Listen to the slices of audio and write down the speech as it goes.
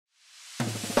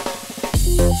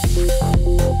Hello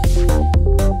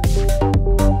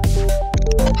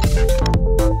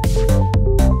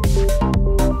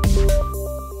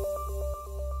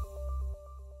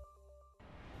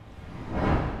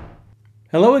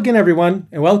again everyone,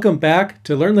 and welcome back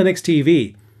to Learn Linux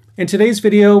TV. In today's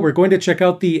video, we're going to check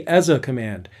out the eza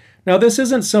command. Now this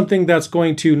isn't something that's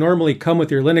going to normally come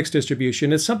with your Linux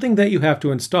distribution. It's something that you have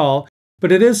to install,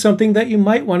 but it is something that you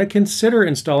might want to consider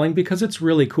installing because it's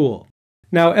really cool.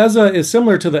 Now eza is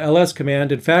similar to the ls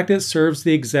command. In fact, it serves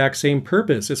the exact same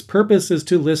purpose. Its purpose is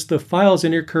to list the files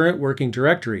in your current working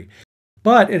directory.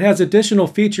 But it has additional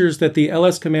features that the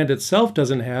ls command itself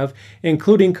doesn't have,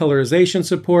 including colorization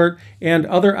support and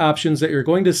other options that you're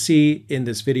going to see in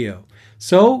this video.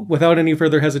 So, without any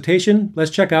further hesitation,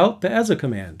 let's check out the eza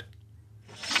command.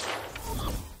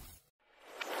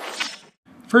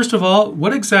 First of all,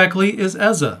 what exactly is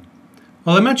eza?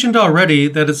 Well, I mentioned already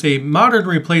that it's a modern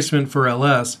replacement for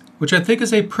ls, which I think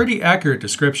is a pretty accurate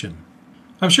description.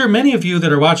 I'm sure many of you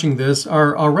that are watching this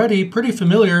are already pretty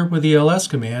familiar with the ls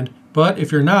command, but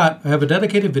if you're not, I have a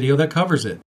dedicated video that covers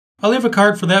it. I'll leave a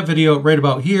card for that video right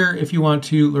about here if you want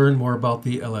to learn more about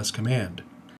the ls command.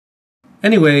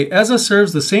 Anyway, eza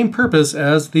serves the same purpose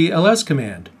as the ls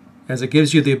command, as it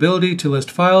gives you the ability to list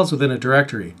files within a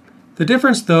directory. The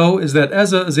difference, though, is that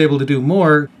eza is able to do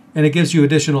more, and it gives you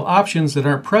additional options that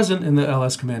aren't present in the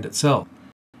ls command itself.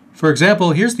 For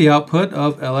example, here's the output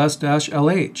of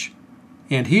ls-lh,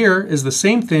 and here is the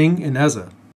same thing in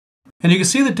eza. And you can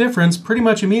see the difference pretty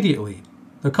much immediately.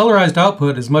 The colorized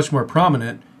output is much more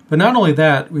prominent, but not only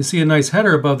that, we see a nice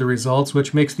header above the results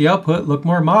which makes the output look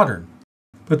more modern.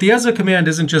 But the eza command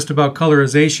isn't just about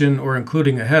colorization or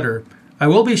including a header. I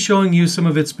will be showing you some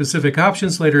of its specific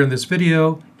options later in this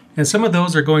video, and some of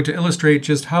those are going to illustrate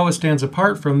just how it stands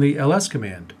apart from the ls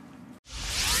command.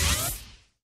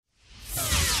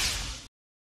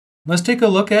 Let's take a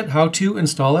look at how to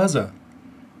install eza.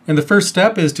 And the first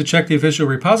step is to check the official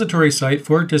repository site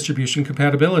for distribution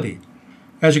compatibility.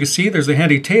 As you can see, there's a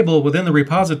handy table within the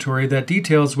repository that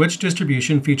details which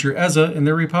distribution feature eza in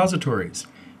their repositories.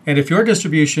 And if your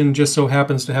distribution just so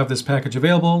happens to have this package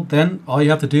available, then all you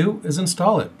have to do is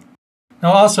install it.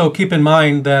 Now also keep in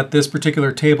mind that this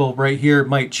particular table right here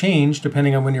might change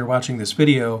depending on when you're watching this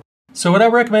video. So what I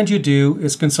recommend you do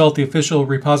is consult the official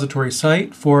repository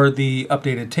site for the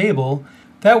updated table.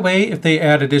 That way, if they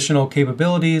add additional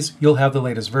capabilities, you'll have the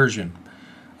latest version.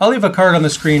 I'll leave a card on the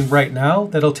screen right now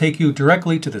that'll take you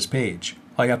directly to this page.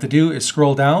 All you have to do is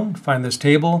scroll down, find this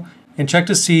table, and check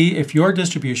to see if your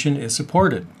distribution is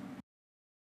supported.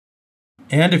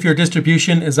 And if your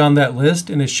distribution is on that list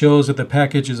and it shows that the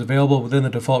package is available within the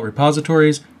default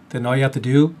repositories, then all you have to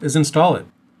do is install it.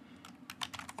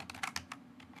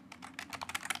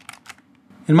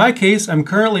 In my case, I'm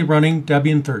currently running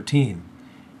Debian 13.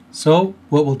 So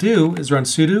what we'll do is run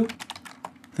sudo,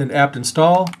 then apt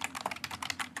install,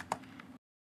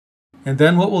 and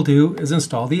then what we'll do is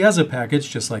install the eza package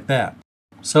just like that.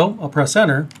 So I'll press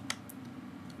enter,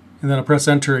 and then I'll press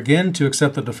enter again to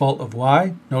accept the default of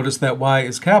Y. Notice that Y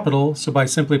is capital, so by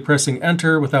simply pressing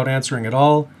enter without answering at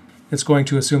all, it's going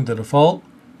to assume the default,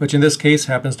 which in this case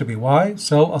happens to be Y,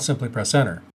 so I'll simply press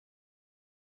enter.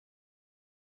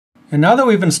 And now that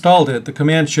we've installed it, the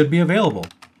command should be available.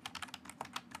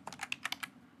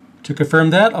 To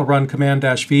confirm that, I'll run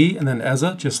command-v and then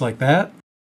eza, just like that.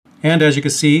 And as you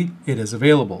can see, it is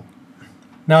available.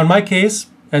 Now in my case,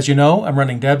 as you know, I'm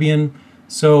running Debian,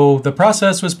 so the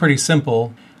process was pretty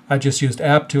simple. I just used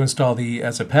apt to install the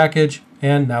eza package,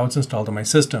 and now it's installed on my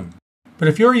system. But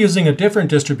if you're using a different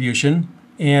distribution,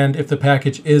 and if the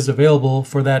package is available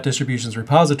for that distribution's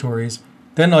repositories,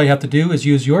 then all you have to do is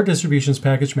use your distribution's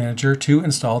package manager to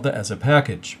install the eza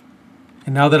package.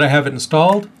 And now that I have it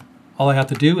installed, all I have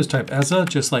to do is type eza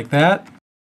just like that,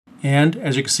 and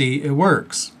as you can see, it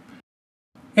works.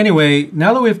 Anyway,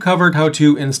 now that we've covered how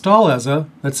to install eza,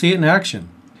 let's see it in action.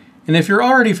 And if you're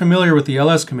already familiar with the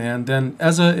ls command, then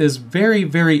eza is very,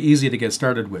 very easy to get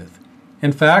started with.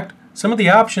 In fact, some of the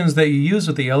options that you use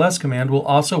with the ls command will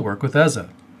also work with eza.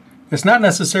 It's not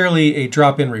necessarily a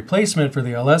drop-in replacement for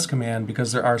the ls command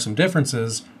because there are some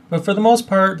differences, but for the most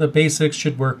part, the basics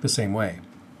should work the same way.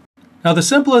 Now the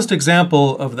simplest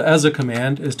example of the eza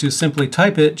command is to simply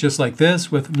type it just like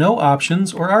this with no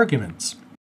options or arguments.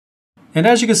 And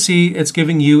as you can see, it's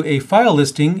giving you a file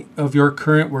listing of your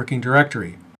current working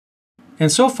directory.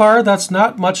 And so far, that's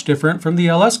not much different from the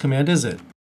ls command, is it?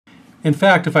 In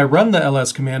fact, if I run the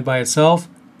ls command by itself,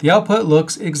 the output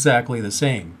looks exactly the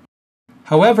same.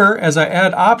 However, as I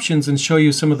add options and show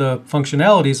you some of the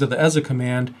functionalities of the eza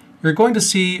command, you're going to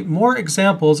see more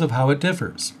examples of how it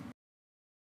differs.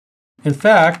 In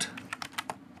fact,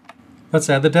 let's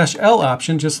add the -L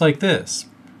option just like this.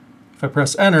 If I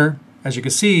press enter, as you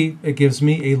can see, it gives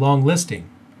me a long listing.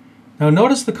 Now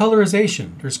notice the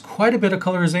colorization. There's quite a bit of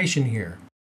colorization here.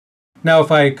 Now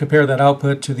if I compare that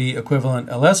output to the equivalent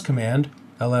ls command,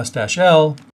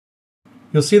 ls-l,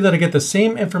 you'll see that I get the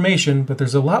same information, but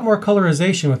there's a lot more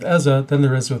colorization with EZA than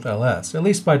there is with ls, at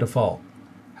least by default.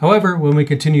 However, when we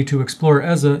continue to explore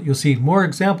EZA, you'll see more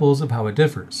examples of how it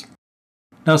differs.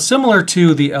 Now similar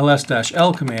to the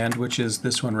ls-l command, which is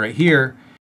this one right here,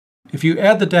 if you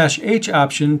add the -h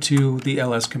option to the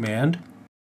ls command,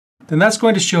 then that's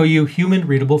going to show you human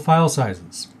readable file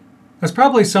sizes. That's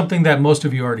probably something that most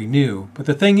of you already knew, but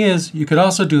the thing is, you could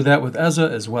also do that with EZA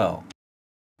as well.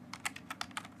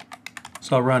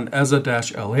 So I'll run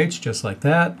EZA-LH just like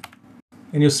that,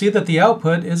 and you'll see that the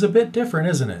output is a bit different,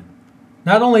 isn't it?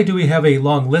 Not only do we have a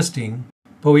long listing,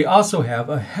 but we also have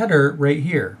a header right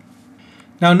here.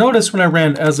 Now notice when I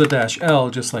ran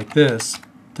EZA-L just like this,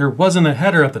 there wasn't a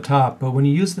header at the top, but when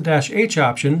you use the -H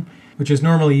option, which is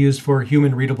normally used for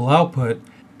human readable output,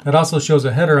 that also shows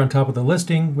a header on top of the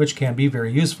listing, which can be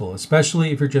very useful, especially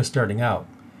if you're just starting out.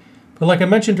 But like I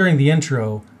mentioned during the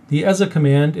intro, the EZA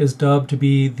command is dubbed to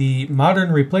be the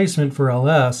modern replacement for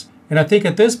ls, and I think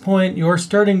at this point you're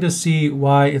starting to see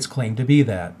why it's claimed to be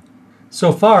that.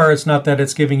 So far, it's not that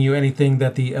it's giving you anything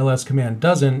that the ls command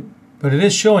doesn't, but it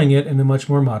is showing it in a much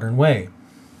more modern way.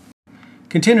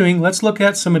 Continuing, let's look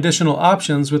at some additional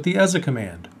options with the EZA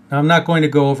command. Now, I'm not going to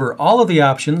go over all of the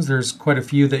options, there's quite a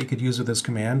few that you could use with this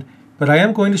command, but I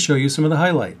am going to show you some of the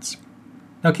highlights.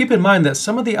 Now keep in mind that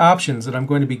some of the options that I'm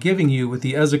going to be giving you with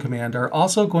the EZA command are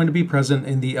also going to be present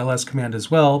in the ls command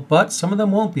as well, but some of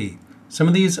them won't be. Some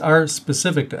of these are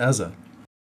specific to EZA.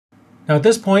 Now at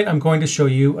this point, I'm going to show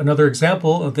you another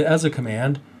example of the EZA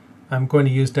command. I'm going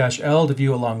to use -L to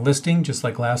view a long listing, just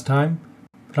like last time.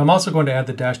 But I'm also going to add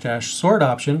the --sort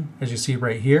option, as you see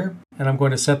right here, and I'm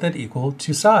going to set that equal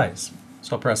to size.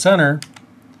 So I'll press enter,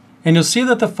 and you'll see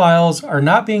that the files are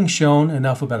not being shown in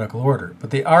alphabetical order, but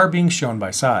they are being shown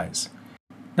by size.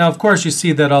 Now of course you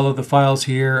see that all of the files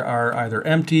here are either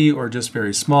empty or just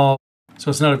very small, so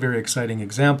it's not a very exciting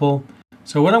example.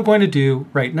 So what I'm going to do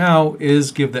right now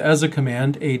is give the EZA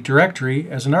command a directory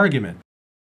as an argument.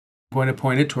 I'm going to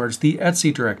point it towards the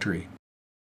etc directory.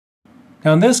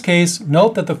 Now in this case,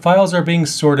 note that the files are being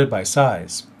sorted by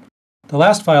size. The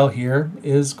last file here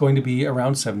is going to be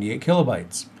around 78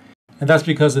 kilobytes. And that's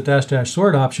because the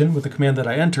 --sort option with the command that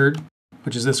I entered,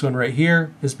 which is this one right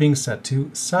here, is being set to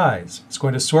size. It's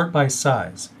going to sort by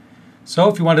size. So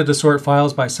if you wanted to sort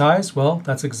files by size, well,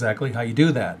 that's exactly how you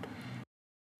do that.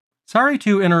 Sorry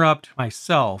to interrupt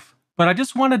myself, but I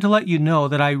just wanted to let you know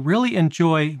that I really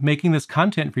enjoy making this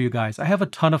content for you guys. I have a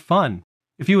ton of fun.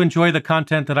 If you enjoy the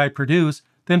content that I produce,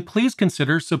 then please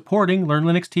consider supporting Learn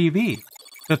Linux TV.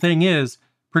 The thing is,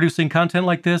 producing content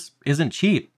like this isn't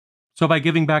cheap. So by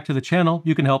giving back to the channel,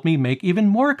 you can help me make even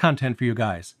more content for you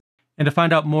guys. And to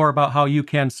find out more about how you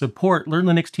can support Learn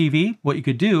Linux TV, what you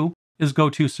could do is go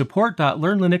to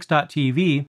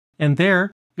support.learnlinux.tv, and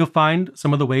there you'll find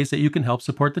some of the ways that you can help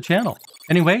support the channel.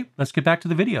 Anyway, let's get back to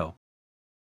the video.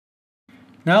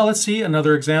 Now let's see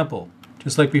another example.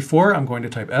 Just like before, I'm going to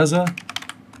type EZA,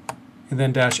 and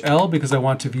then -L because I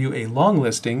want to view a long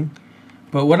listing.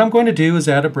 But what I'm going to do is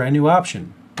add a brand new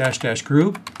option,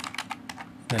 --group,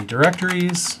 then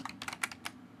directories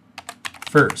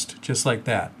first, just like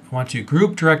that. I want to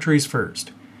group directories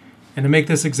first. And to make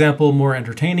this example more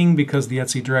entertaining, because the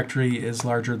etc directory is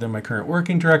larger than my current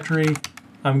working directory,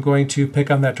 I'm going to pick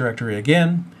on that directory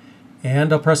again,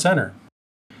 and I'll press enter.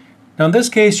 Now in this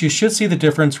case, you should see the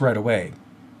difference right away.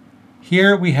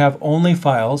 Here we have only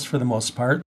files for the most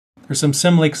part. There's some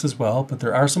symlinks as well, but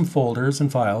there are some folders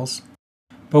and files.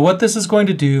 But what this is going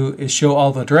to do is show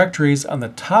all the directories on the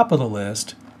top of the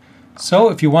list. So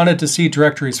if you wanted to see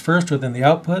directories first within the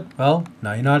output, well,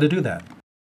 now you know how to do that.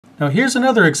 Now here's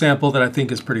another example that I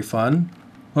think is pretty fun.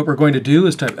 What we're going to do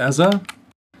is type EZA,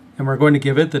 and we're going to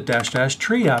give it the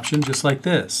 --tree option just like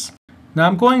this. Now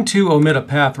I'm going to omit a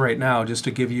path right now just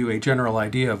to give you a general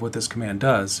idea of what this command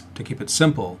does, to keep it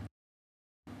simple.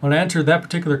 When I enter that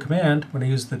particular command, when I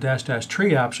use the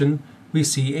 --tree option, we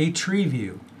see a tree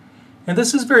view. And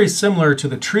this is very similar to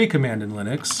the tree command in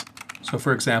Linux. So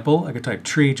for example, I could type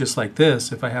tree just like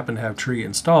this if I happen to have tree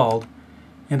installed,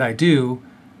 and I do.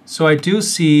 So I do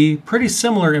see pretty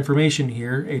similar information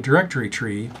here, a directory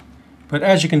tree, but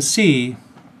as you can see,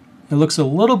 it looks a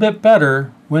little bit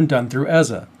better when done through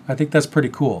EZA. I think that's pretty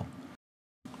cool.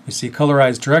 We see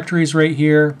colorized directories right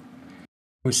here.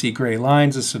 We see gray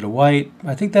lines instead of white.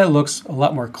 I think that looks a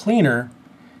lot more cleaner.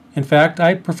 In fact,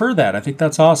 I prefer that. I think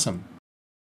that's awesome.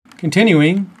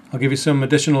 Continuing, I'll give you some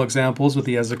additional examples with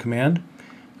the EZA command.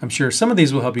 I'm sure some of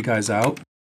these will help you guys out,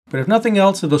 but if nothing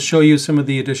else, it'll show you some of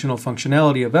the additional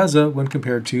functionality of EZA when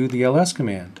compared to the ls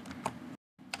command.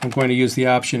 I'm going to use the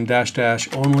option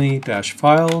 -- only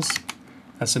 -files.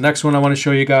 That's the next one I want to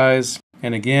show you guys.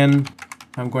 And again,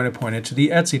 I'm going to point it to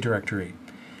the etc directory.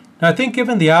 Now I think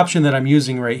given the option that I'm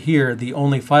using right here, the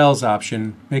only files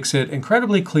option, makes it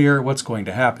incredibly clear what's going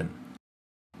to happen.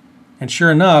 And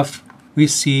sure enough, we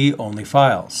see only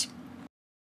files.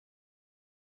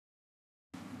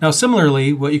 Now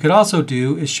similarly, what you could also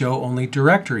do is show only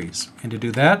directories. And to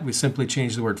do that, we simply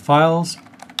change the word files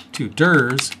to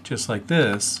dirs, just like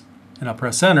this, and I'll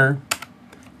press enter,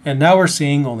 and now we're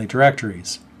seeing only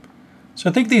directories. So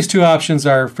I think these two options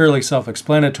are fairly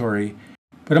self-explanatory,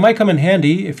 but it might come in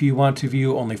handy if you want to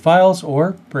view only files,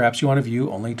 or perhaps you want to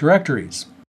view only directories.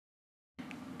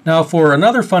 Now for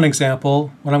another fun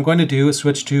example, what I'm going to do is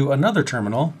switch to another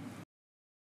terminal,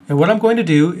 and what I'm going to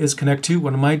do is connect to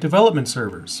one of my development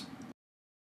servers,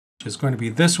 which is going to be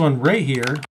this one right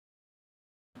here.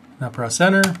 Now press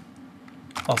enter.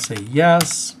 I'll say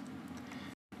yes.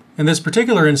 In this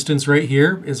particular instance right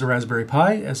here is a Raspberry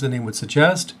Pi, as the name would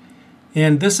suggest.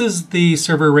 And this is the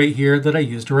server right here that I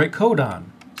use to write code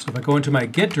on. So if I go into my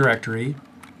Git directory,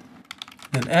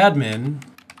 then admin,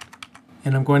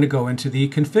 and I'm going to go into the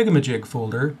config-majig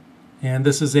folder. And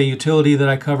this is a utility that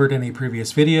I covered in a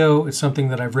previous video. It's something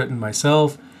that I've written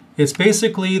myself. It's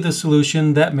basically the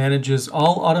solution that manages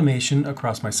all automation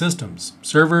across my systems.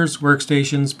 Servers,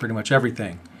 workstations, pretty much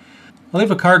everything. I'll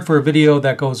leave a card for a video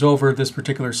that goes over this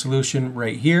particular solution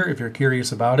right here if you're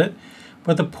curious about it.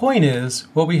 But the point is,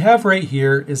 what we have right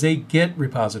here is a Git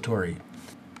repository.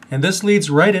 And this leads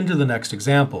right into the next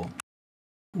example.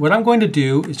 What I'm going to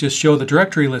do is just show the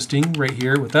directory listing right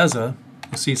here with EZA.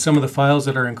 You'll see some of the files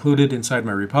that are included inside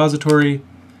my repository.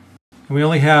 And we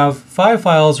only have 5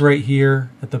 files right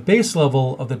here at the base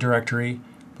level of the directory.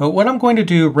 But what I'm going to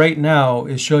do right now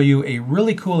is show you a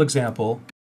really cool example.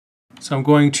 So I'm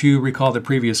going to recall the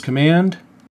previous command.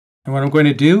 And what I'm going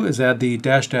to do is add the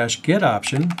 -- git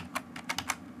option,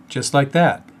 just like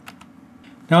that.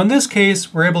 Now in this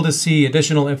case, we're able to see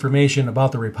additional information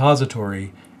about the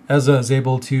repository. EZA is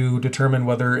able to determine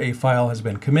whether a file has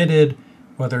been committed,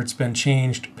 whether it's been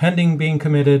changed pending being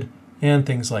committed, and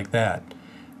things like that.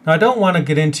 Now I don't want to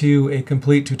get into a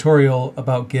complete tutorial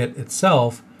about Git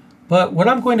itself, but what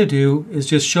I'm going to do is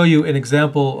just show you an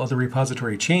example of the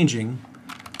repository changing.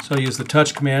 So I'll use the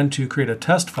touch command to create a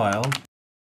test file,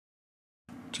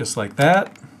 just like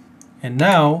that. And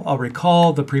now I'll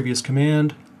recall the previous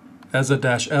command,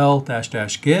 eza-l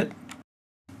 --git.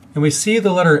 And we see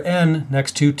the letter N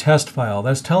next to test file.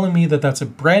 That's telling me that that's a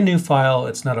brand new file.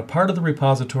 It's not a part of the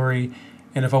repository.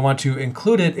 And if I want to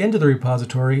include it into the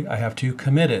repository, I have to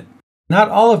commit it. Not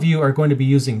all of you are going to be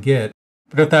using Git,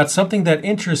 but if that's something that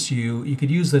interests you, you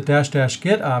could use the --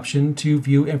 git option to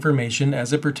view information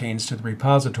as it pertains to the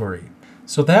repository.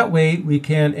 So that way we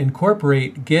can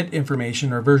incorporate Git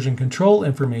information or version control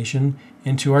information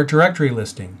into our directory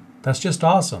listing. That's just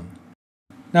awesome.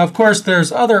 Now, of course,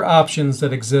 there's other options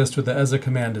that exist with the EZA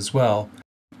command as well,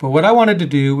 but what I wanted to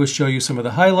do was show you some of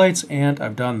the highlights, and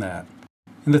I've done that.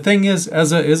 And the thing is,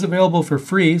 EZA is available for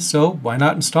free, so why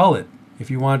not install it? If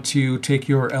you want to take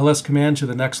your ls command to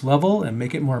the next level and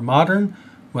make it more modern,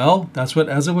 well, that's what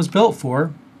EZA was built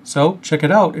for. So check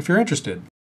it out if you're interested.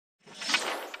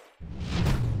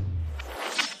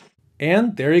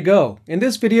 And there you go. In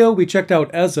this video, we checked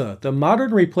out EZA, the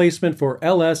modern replacement for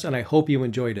ls, and I hope you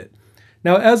enjoyed it.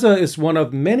 Now, EZA is one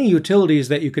of many utilities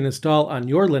that you can install on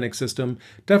your Linux system.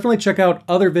 Definitely check out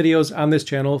other videos on this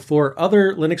channel for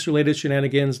other Linux-related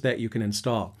shenanigans that you can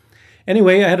install.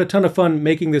 Anyway, I had a ton of fun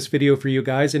making this video for you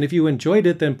guys, and if you enjoyed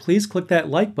it, then please click that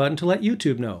like button to let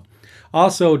YouTube know.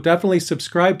 Also, definitely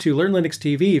subscribe to Learn Linux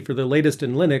TV for the latest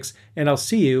in Linux, and I'll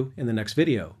see you in the next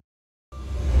video.